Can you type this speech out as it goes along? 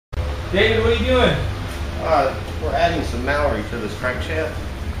David, what are you doing? We're adding some Mallory to this crankshaft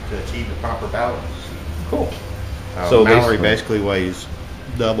to achieve the proper balance. Cool. So Mallory basically weighs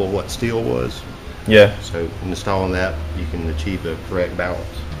double what steel was. Yeah. So installing that, you can achieve the correct balance.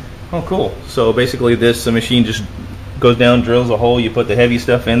 Oh, cool. So basically this machine just goes down, drills a hole, you put the heavy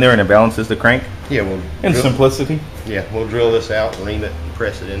stuff in there, and it balances the crank? Yeah, we'll in simplicity? Yeah, we'll drill this out, lean it, and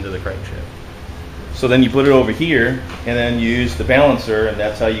press it into the crankshaft. So then you put it over here, and then you use the balancer, and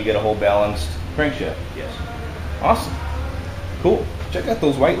that's how you get a whole balanced crankshaft? Yes. Awesome. Cool. Check out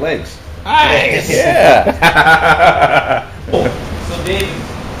those white legs. Nice! Yeah! Cool. So Dave,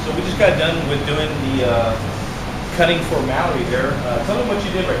 so we just got done with doing the cutting for Mallory there. Tell me what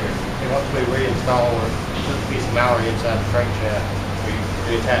you did right here. Okay, once we reinstall or put a piece of Mallory inside the crankshaft, we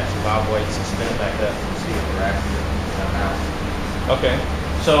reattach the bob weights and spin it back up and see if we're accurate out. Okay.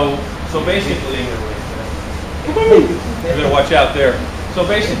 So basically, you better watch out there. So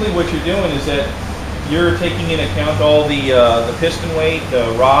basically what you're doing is that you're taking into account all the piston weight,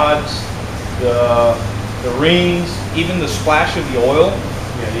 the rods, the rings, even the splash of the oil.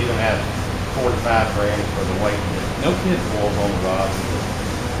 Yeah, you even have 4 to 5 grams for the weight that No kidding. oils on the rods.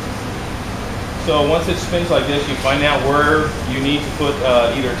 So once it spins like this, you find out where you need to put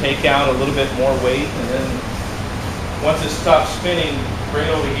either take out a little bit more weight, and then once it stops spinning, bring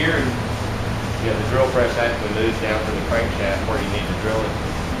it over here. And yeah, the drill press actually moves down to the crankshaft where you need to drill it,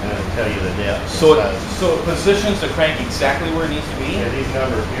 and it'll tell you the depth. So it positions the crank exactly where it needs to be? Yeah, these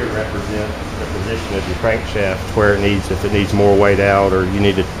numbers here represent the position of your crankshaft, where it needs, if it needs more weight out or you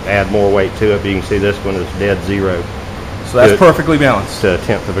need to add more weight to it. But you can see this one is dead zero. So that's perfectly balanced? To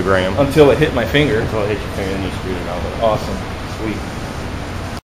 1/10 of a gram. Until it hit my finger? Until it hits your finger and you screw it all up. Awesome. Sweet.